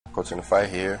Coach in the Fight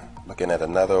here, looking at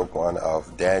another one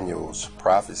of Daniel's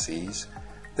prophecies.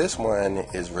 This one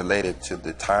is related to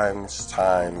the time,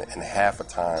 and half a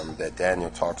time that Daniel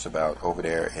talks about over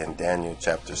there in Daniel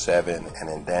chapter 7 and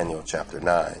in Daniel chapter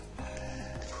 9.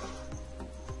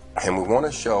 And we want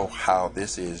to show how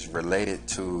this is related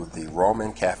to the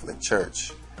Roman Catholic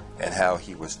Church and how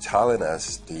he was telling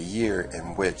us the year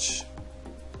in which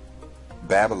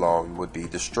Babylon would be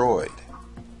destroyed.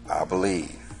 I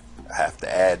believe. I have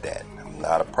to add that. I'm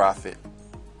not a prophet,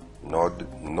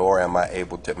 nor am I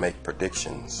able to make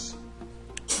predictions.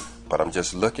 But I'm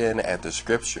just looking at the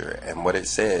scripture and what it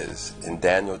says in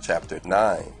Daniel chapter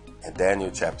 9 and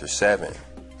Daniel chapter 7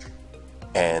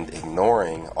 and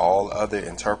ignoring all other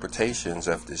interpretations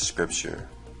of this scripture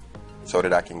so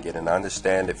that I can get an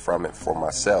understanding from it for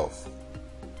myself.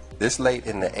 This late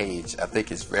in the age, I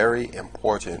think it's very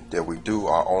important that we do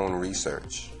our own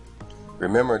research.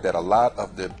 Remember that a lot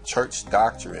of the church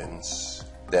doctrines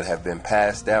that have been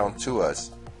passed down to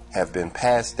us have been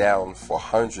passed down for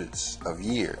hundreds of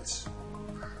years.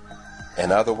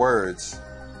 In other words,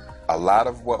 a lot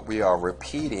of what we are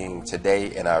repeating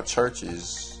today in our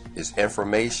churches is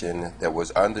information that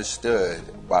was understood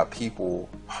by people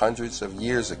hundreds of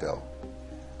years ago.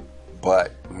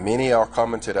 But many are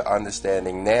coming to the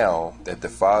understanding now that the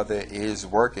Father is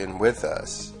working with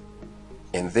us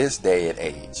in this day and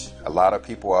age. A lot of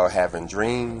people are having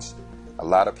dreams. A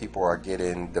lot of people are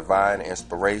getting divine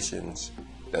inspirations.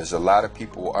 There's a lot of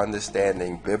people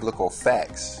understanding biblical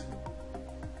facts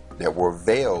that were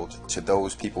veiled to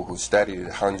those people who studied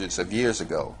it hundreds of years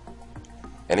ago.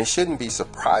 And it shouldn't be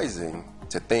surprising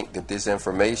to think that this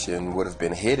information would have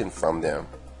been hidden from them.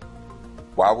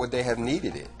 Why would they have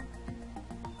needed it?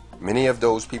 Many of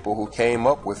those people who came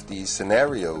up with these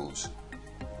scenarios,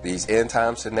 these end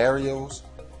time scenarios,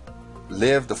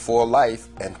 lived a full life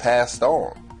and passed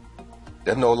on.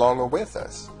 They're no longer with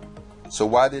us. So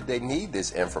why did they need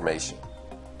this information?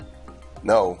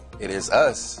 No, it is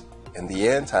us in the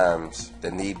end times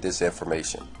that need this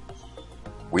information.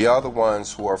 We are the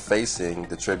ones who are facing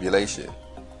the tribulation.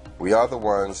 We are the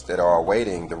ones that are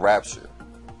awaiting the rapture.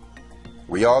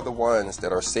 We are the ones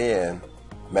that are seeing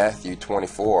Matthew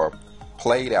 24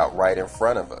 played out right in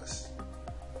front of us.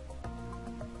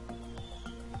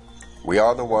 We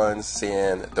are the ones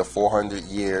seeing the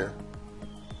 400-year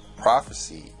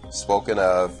prophecy spoken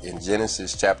of in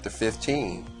Genesis chapter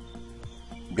 15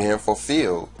 being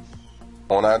fulfilled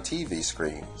on our TV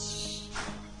screens.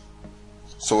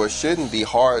 So it shouldn't be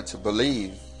hard to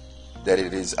believe that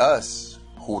it is us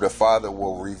who the Father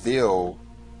will reveal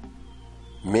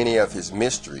many of his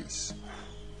mysteries.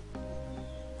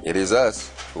 It is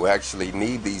us who actually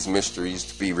need these mysteries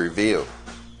to be revealed.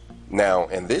 Now,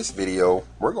 in this video,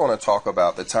 we're going to talk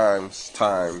about the time,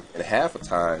 and half a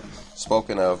time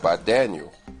spoken of by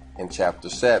Daniel in chapter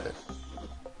 7.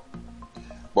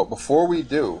 But before we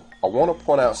do, I want to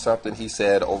point out something he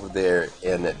said over there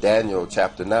in Daniel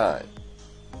chapter 9.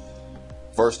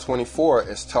 Verse 24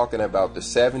 is talking about the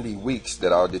 70 weeks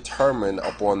that are determined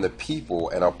upon the people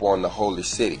and upon the holy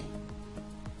city.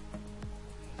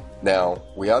 Now,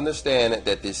 we understand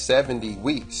that this 70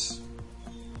 weeks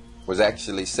was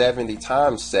actually 70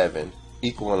 times 7,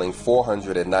 equaling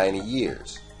 490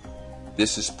 years.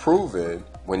 This is proven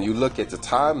when you look at the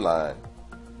timeline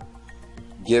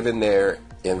given there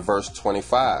in verse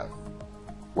 25,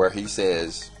 where he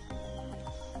says,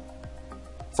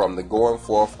 from the going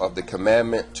forth of the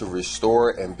commandment to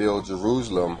restore and build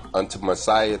Jerusalem unto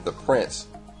Messiah the Prince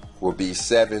will be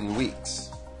 7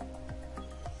 weeks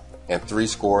and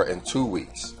 62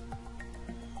 weeks.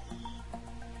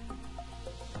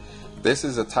 This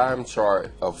is a time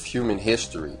chart of human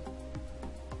history.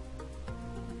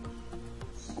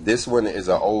 This one is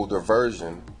an older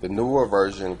version. The newer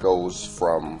version goes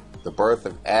from the birth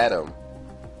of Adam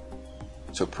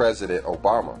to President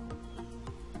Obama.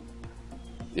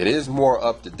 It is more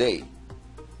up to date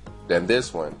than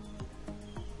this one.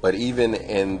 But even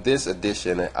in this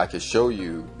edition, I can show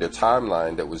you the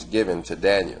timeline that was given to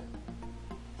Daniel.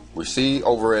 We see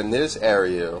over in this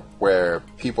area where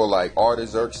people like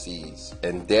Artaxerxes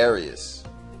and Darius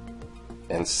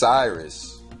and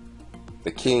Cyrus,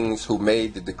 the kings who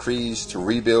made the decrees to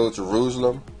rebuild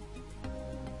Jerusalem,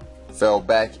 fell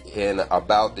back in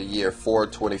about the year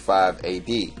 425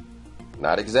 AD.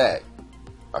 Not exact.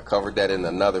 I covered that in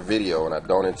another video and I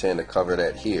don't intend to cover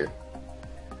that here.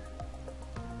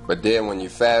 But then when you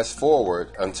fast forward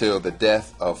until the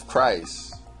death of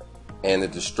Christ and the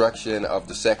destruction of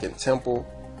the second temple,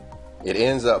 it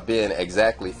ends up being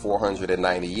exactly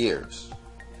 490 years.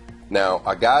 Now,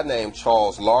 a guy named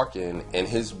Charles Larkin, in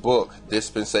his book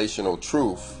Dispensational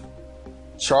Truth,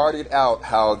 charted out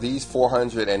how these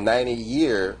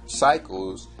 490-year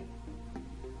cycles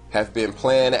have been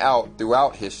planned out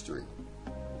throughout history.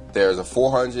 There's a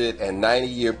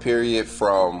 490-year period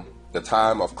from the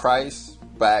time of Christ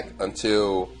back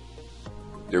until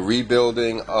the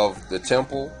rebuilding of the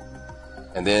temple.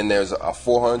 And then there's a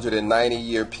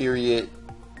 490-year period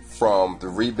from the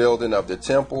rebuilding of the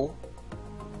temple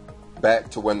back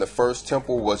to when the first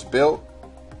temple was built.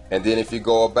 And then if you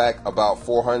go back about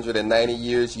 490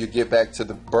 years, you get back to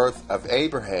the birth of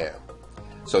Abraham.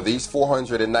 So these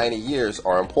 490 years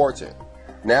are important.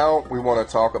 Now we want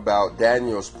to talk about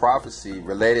Daniel's prophecy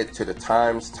related to the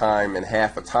times, time, and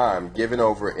half a time given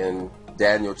over in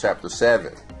Daniel chapter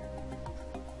 7.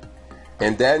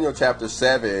 In Daniel chapter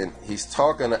 7, he's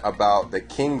talking about the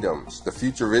kingdoms, the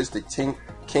futuristic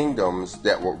kingdoms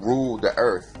that will rule the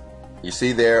earth. You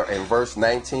see there in verse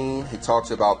 19, he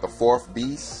talks about the fourth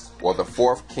beast, or the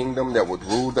fourth kingdom that would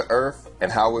rule the earth,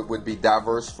 and how it would be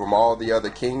diverse from all the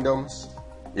other kingdoms.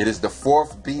 It is the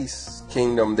fourth beast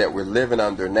kingdom that we're living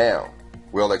under now.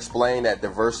 We'll explain that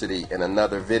diversity in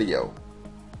another video.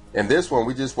 In this one,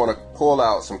 we just want to pull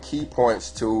out some key points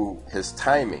to his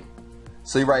timing.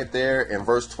 See right there in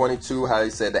verse 22 how he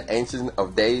said the Ancient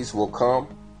of Days will come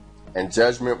and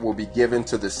judgment will be given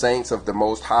to the saints of the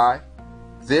Most High.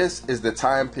 This is the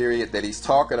time period that he's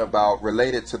talking about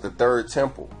related to the third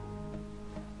temple.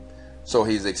 So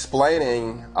he's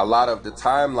explaining a lot of the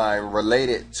timeline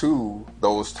related to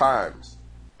those times.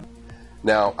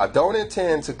 Now, I don't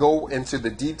intend to go into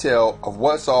the detail of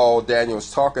what's all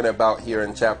Daniel's talking about here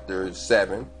in chapter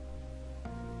 7.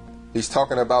 He's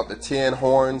talking about the 10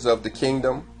 horns of the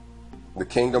kingdom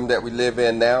that we live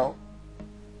in now.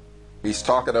 He's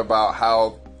talking about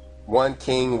how one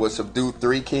king would subdue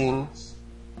 3 kings.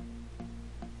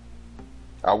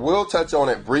 I will touch on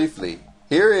it briefly.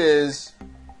 Here is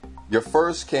your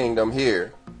first kingdom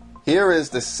here. Here is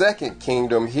the second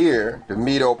kingdom here, the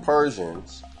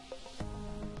Medo-Persians.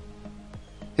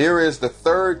 Here is the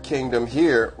third kingdom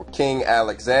here, King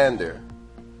Alexander.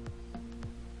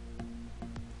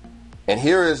 And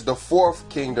here is the fourth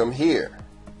kingdom here.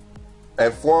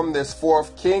 And from this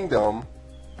fourth kingdom,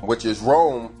 which is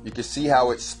Rome, you can see how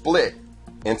it's split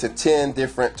into 10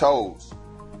 different toes.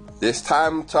 This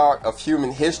time chart of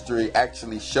human history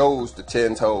actually shows the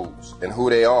 10 toes and who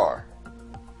they are.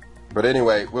 But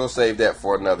anyway, we'll save that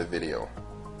for another video.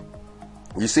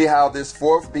 You see how this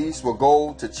fourth beast will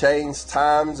go to change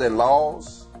times and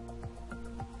laws?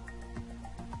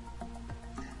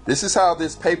 This is how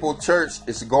this papal church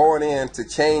is going in to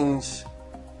change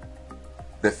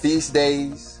the feast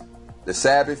days, the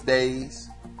Sabbath days,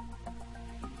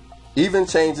 even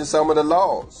changing some of the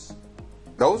laws.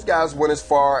 Those guys went as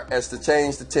far as to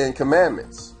change the 10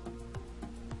 Commandments.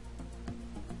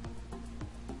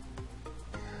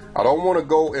 I don't want to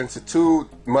go into too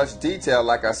much detail,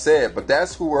 like I said, but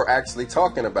that's who we're actually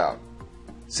talking about.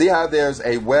 See how there's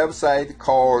a website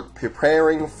called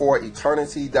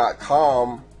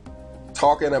preparingforeternity.com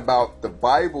talking about the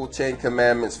Bible 10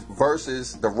 Commandments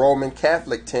versus the Roman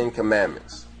Catholic 10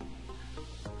 Commandments.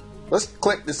 Let's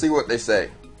click to see what they say.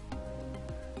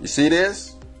 You see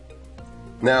this?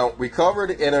 Now, we covered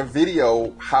in a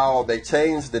video how they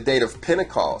changed the date of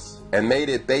Pentecost and made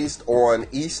it based on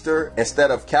Easter instead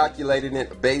of calculating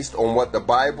it based on what the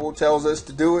Bible tells us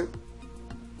to do it.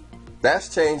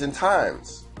 That's changing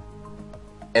times.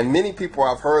 And many people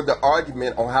have heard the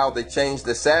argument on how they changed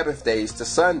the Sabbath days to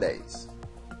Sundays.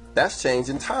 That's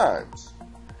changing times.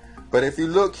 But if you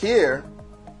look here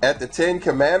at the 10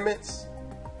 Commandments,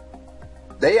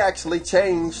 they actually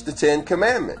changed the 10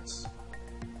 Commandments.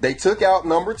 They took out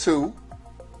number 2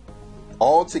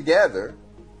 altogether.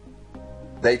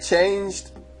 They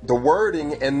changed the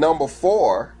wording in number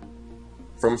 4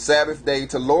 from Sabbath day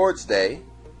to Lord's Day.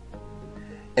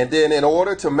 And then in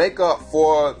order to make up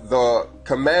for the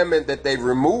commandment that they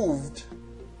removed,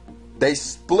 they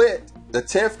split the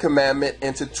 10th commandment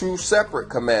into 2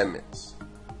 separate commandments.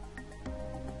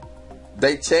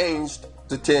 They changed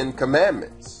the 10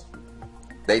 commandments.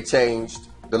 They changed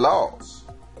the laws.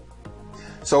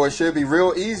 So it should be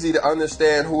real easy to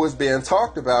understand who is being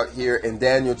talked about here in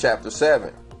Daniel chapter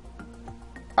 7.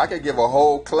 I could give a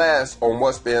whole class on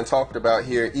what's being talked about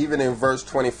here, even in verse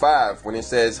 25, when it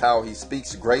says how he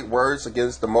speaks great words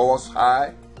against the Most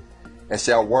High and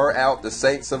shall wear out the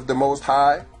saints of the Most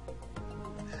High.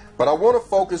 But I want to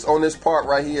focus on this part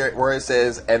right here where it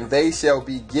says, and they shall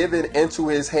be given into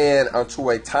his hand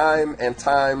unto a time and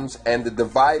times and the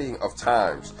dividing of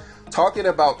times. Talking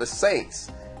about the saints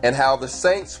and how the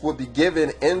saints will be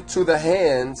given into the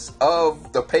hands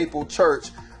of the papal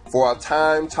church for a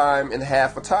time, and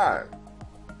half a time.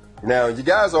 Now, you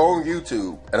guys are on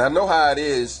YouTube, and I know how it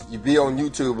is. You be on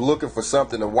YouTube looking for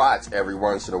something to watch every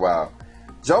once in a while.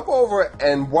 Jump over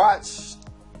and watch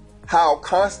how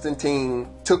Constantine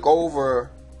took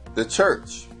over the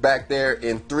church back there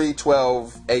in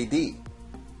 312 AD.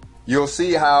 You'll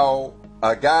see how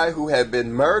a guy who had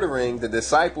been murdering the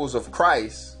disciples of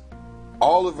Christ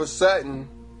all of a sudden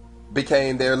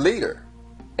became their leader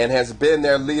and has been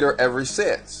their leader ever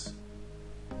since.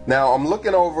 Now, I'm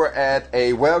looking over at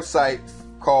a website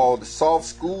called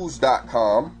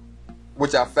softschools.com,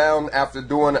 which I found after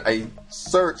doing a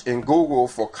search in Google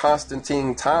for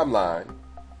Constantine timeline.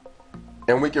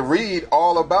 And we can read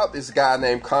all about this guy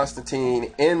named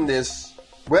Constantine in this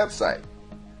website.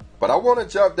 But I want to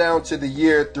jump down to the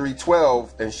year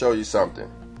 312 and show you something.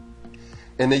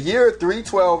 In the year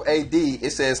 312 AD,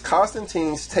 it says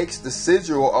Constantine takes the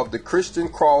sigil of the Christian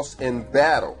cross in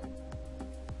battle.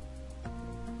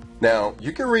 Now,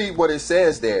 you can read what it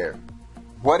says there.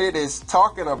 What it is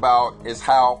talking about is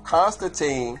how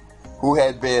Constantine, who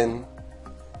had been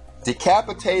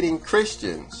decapitating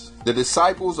Christians, the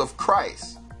disciples of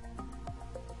Christ,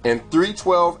 in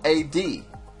 312 AD,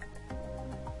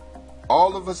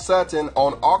 all of a sudden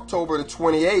on October the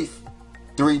 28th,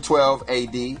 312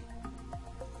 AD,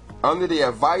 under the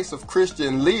advice of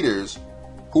Christian leaders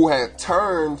who had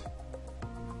turned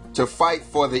to fight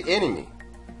for the enemy,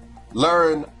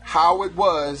 learn how it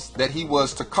was that he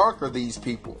was to conquer these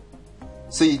people.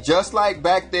 See, just like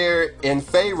back there in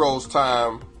Pharaoh's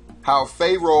time, how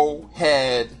Pharaoh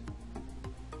had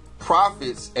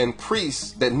prophets and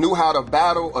priests that knew how to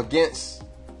battle against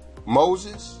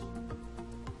Moses.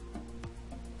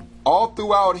 All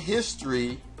throughout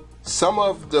history, some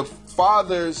of the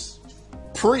fathers'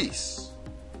 priests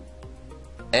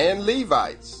and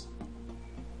Levites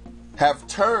have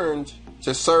turned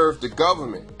to serve the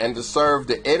government and to serve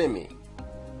the enemy,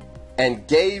 and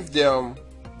gave them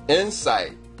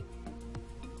insight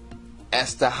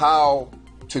as to how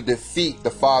to defeat the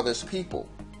Father's people.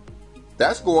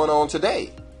 That's going on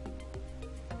today.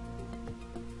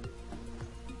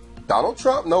 Donald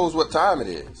Trump knows what time it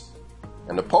is,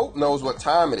 and the Pope knows what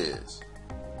time it is.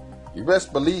 You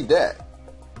best believe that.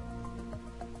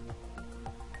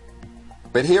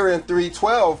 But here in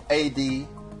 312 AD,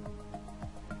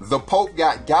 the Pope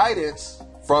got guidance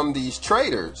from these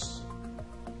traitors,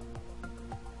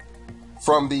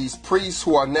 from these priests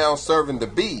who are now serving the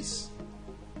beast,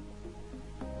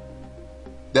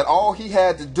 that all he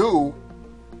had to do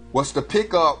was to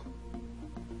pick up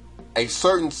a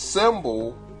certain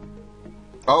symbol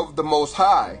of the Most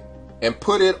High and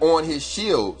put it on his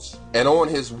shields and on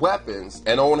his weapons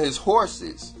and on his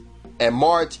horses and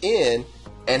march in,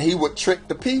 and he would trick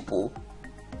the people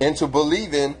into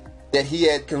believing that he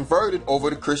had converted over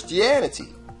to Christianity.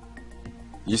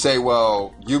 You say,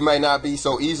 well, you may not be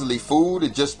so easily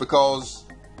fooled just because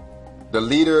the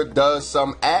leader does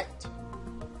some act.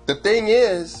 The thing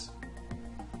is,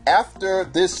 after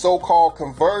this so-called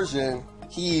conversion,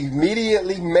 he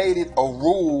immediately made it a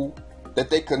rule that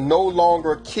they could no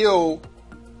longer kill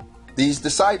these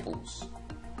disciples.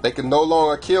 They could no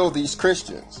longer kill these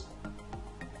Christians.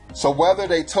 So whether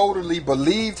they totally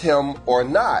believed him or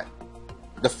not,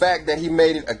 the fact that he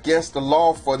made it against the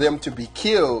law for them to be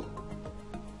killed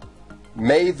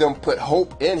made them put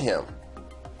hope in him.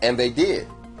 And they did.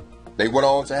 They went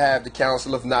on to have the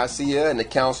Council of Nicaea and the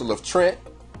Council of Trent,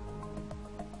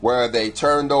 where they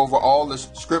turned over all the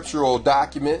scriptural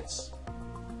documents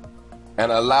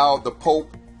and allowed the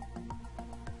Pope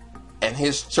and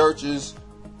his churches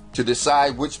to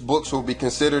decide which books will be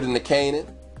considered in the canon.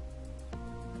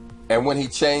 And when he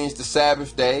changed the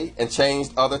Sabbath day and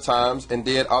changed other times and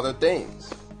did other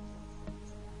things.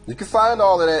 You can find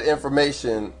all of that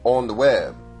information on the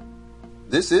web.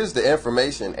 This is the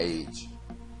information age.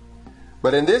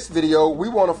 But in this video, we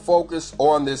want to focus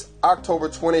on this October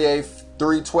 28th,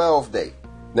 312 date.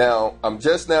 Now, I'm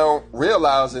just now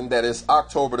realizing that it's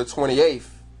October the 28th.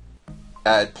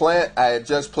 I had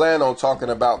just planned on talking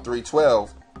about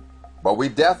 312, but we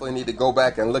definitely need to go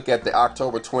back and look at the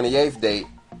October 28th date,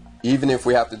 even if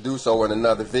we have to do so in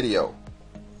another video.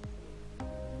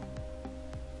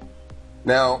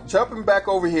 Now, jumping back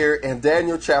over here in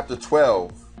Daniel chapter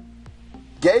 12,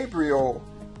 Gabriel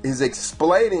is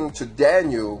explaining to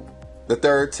Daniel the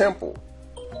third temple,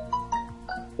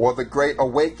 or the Great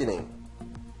Awakening.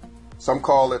 Some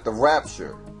call it the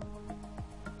rapture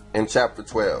in chapter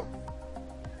 12.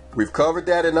 We've covered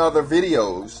that in other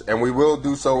videos, and we will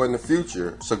do so in the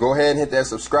future. So go ahead and hit that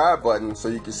subscribe button so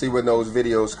you can see when those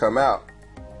videos come out.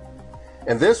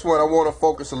 In this one, I want to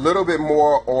focus a little bit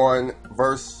more on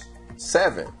verse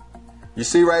 7. You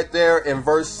see right there in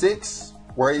verse 6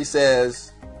 where he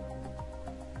says,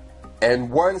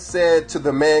 And one said to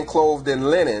the man clothed in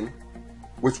linen,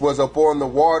 which was upon the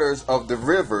waters of the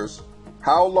rivers,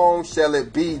 how long shall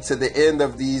it be to the end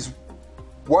of these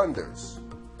wonders?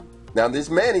 Now this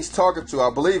man he's talking to,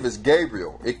 I believe, is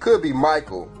Gabriel. It could be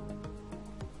Michael.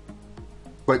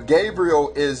 But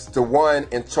Gabriel is the one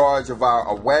in charge of our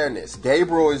awareness.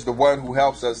 Gabriel is the one who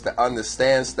helps us to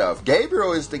understand stuff.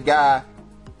 Gabriel is the guy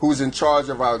who's in charge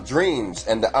of our dreams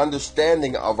and the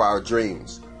understanding of our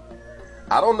dreams.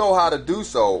 I don't know how to do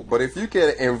so, but if you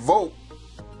can invoke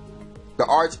the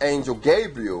Archangel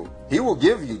Gabriel, he will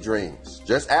give you dreams.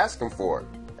 Just ask him for it.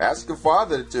 Ask the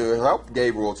Father to help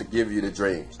Gabriel to give you the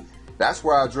dreams. That's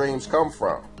where our dreams come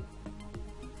from.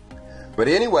 But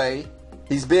anyway,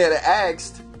 he's being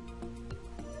asked,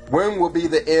 when will be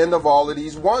the end of all of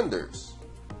these wonders?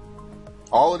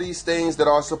 All of these things that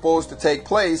are supposed to take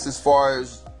place as far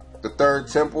as the third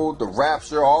temple, the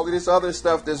rapture, all of this other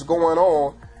stuff that's going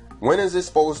on, when is it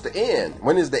supposed to end?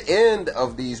 When is the end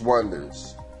of these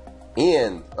wonders?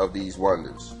 End of these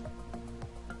wonders.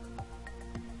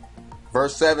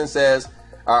 Verse 7 says,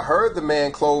 I heard the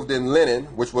man clothed in linen,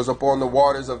 which was upon the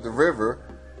waters of the river,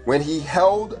 when he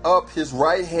held up his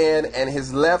right hand and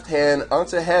his left hand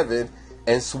unto heaven,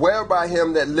 and swear by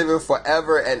him that liveth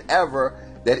forever and ever,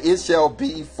 that it shall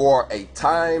be for a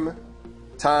time,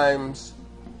 times,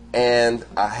 and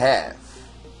a half.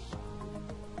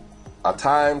 A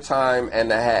time,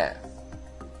 and a half.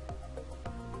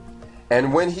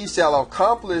 And when he shall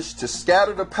accomplish to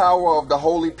scatter the power of the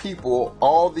holy people,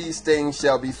 all these things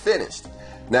shall be finished.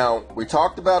 Now, we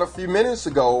talked about a few minutes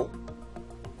ago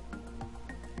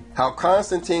how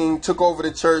Constantine took over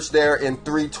the church there in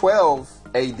 312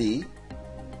 AD. You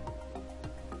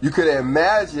could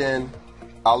imagine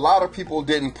a lot of people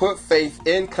didn't put faith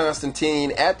in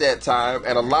Constantine at that time,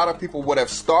 and a lot of people would have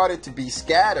started to be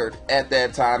scattered at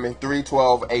that time in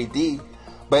 312 AD.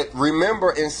 But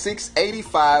remember, in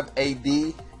 685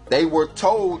 AD, they were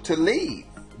told to leave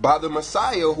by the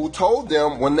Messiah, who told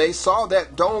them when they saw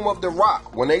that Dome of the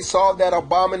Rock, when they saw that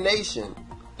abomination,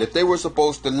 that they were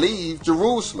supposed to leave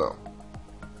Jerusalem.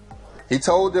 He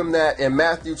told them that in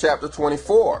Matthew chapter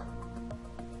 24.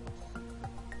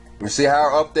 You see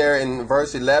how up there in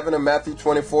verse 11 of Matthew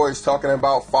 24 he's talking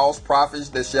about false prophets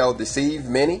that shall deceive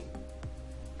many.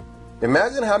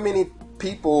 Imagine how many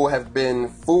people have been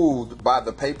fooled by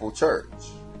the papal church.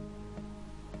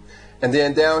 And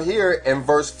then down here in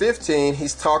verse 15,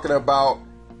 he's talking about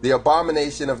the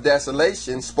abomination of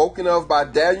desolation spoken of by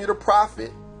Daniel the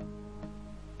prophet.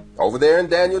 Over there in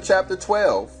Daniel chapter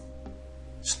 12,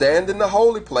 stand in the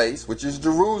holy place, which is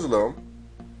Jerusalem.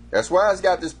 That's why it's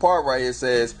got this part right here. It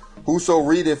says, whoso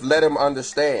readeth, let him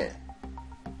understand.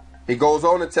 He goes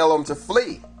on to tell them to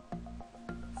flee.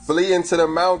 Flee into the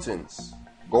mountains.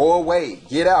 Go away.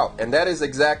 Get out. And that is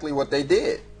exactly what they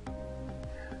did.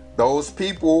 Those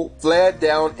people fled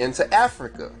down into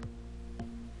Africa.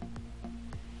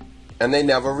 And they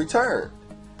never returned.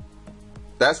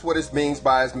 That's what it means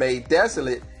by it's made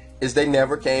desolate, is they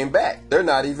never came back. They're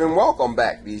not even welcome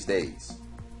back these days.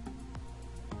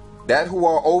 That who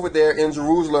are over there in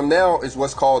Jerusalem now is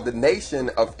what's called the nation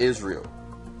of Israel.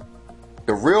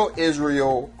 The real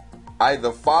Israel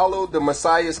either followed the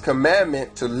Messiah's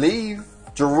commandment to leave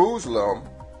Jerusalem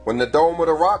when the Dome of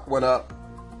the Rock went up,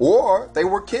 or they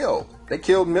were killed. They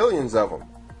killed millions of them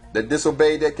that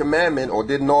disobeyed that commandment or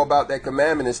didn't know about that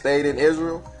commandment and stayed in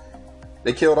Israel.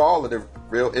 They killed all of the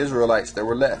real Israelites that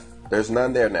were left. There's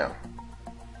none there now.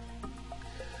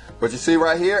 But you see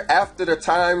right here, after the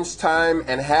times, time,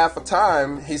 and half a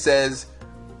time, he says,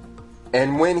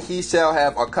 and when he shall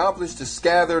have accomplished to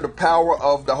scatter the power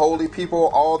of the holy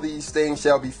people, all these things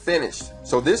shall be finished.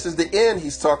 So this is the end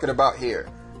he's talking about here.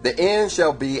 The end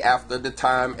shall be after the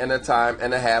time and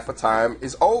a half a time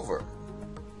is over.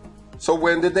 So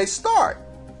when did they start?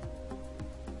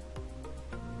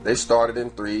 They started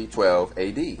in 312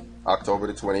 AD, October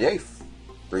the 28th,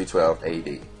 312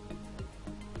 AD.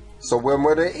 So when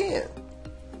were they in?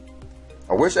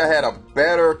 I wish I had a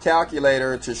better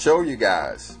calculator to show you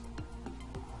guys.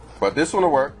 But this one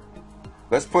will work.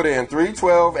 Let's put in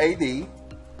 312 AD. And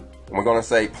we're going to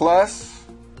say plus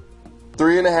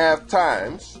 3.5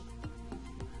 times.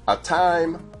 A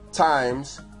time,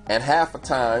 times, and half a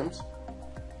times.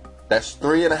 That's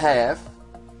 3.5.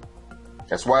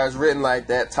 That's why it's written like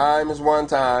that. Time is 1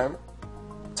 time.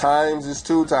 Times is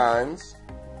 2 times.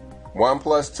 1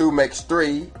 plus 2 makes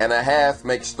 3, and a half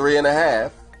makes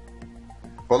 3.5.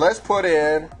 But let's put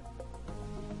in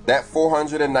that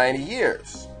 490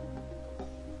 years.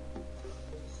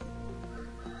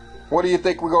 What do you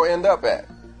think we're going to end up at?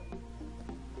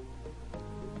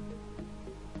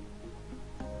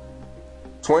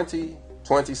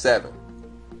 2027.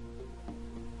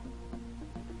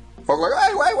 Folks like,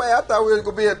 hey, wait, I thought we were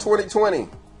going to be at 2020.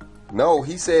 No,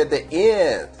 he said the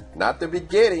end, not the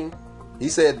beginning. He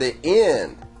said the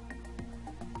end.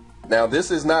 Now, this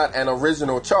is not an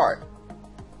original chart.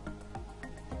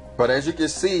 But as you can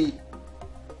see,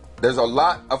 there's a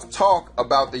lot of talk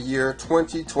about the year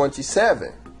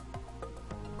 2027.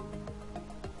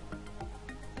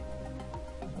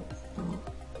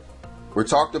 We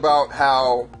talked about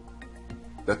how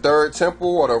the third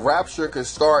temple or the rapture could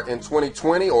start in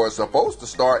 2020, or is supposed to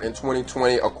start in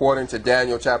 2020 according to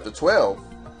Daniel chapter 12.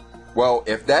 Well,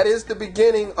 if that is the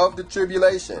beginning of the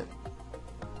tribulation,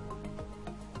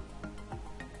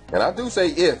 and I do say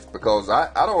if, because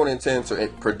I don't intend to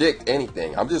predict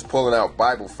anything. I'm just pulling out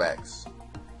Bible facts.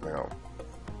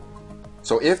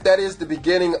 So if that is the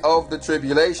beginning of the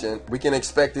tribulation, we can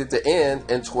expect it to end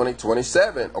in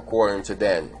 2027, according to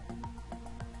Daniel.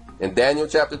 In Daniel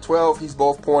chapter 12, he's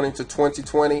both pointing to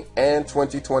 2020 and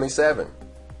 2027.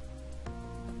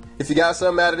 If you got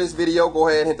something out of this video, go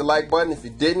ahead and hit the like button. If you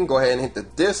didn't, go ahead and hit the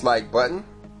dislike button.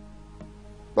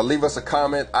 But leave us a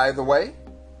comment either way.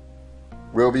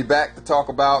 We'll be back to talk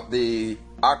about the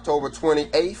October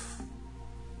 28th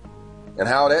and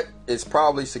how that is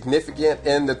probably significant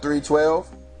in the 312.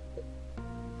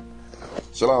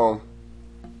 Shalom.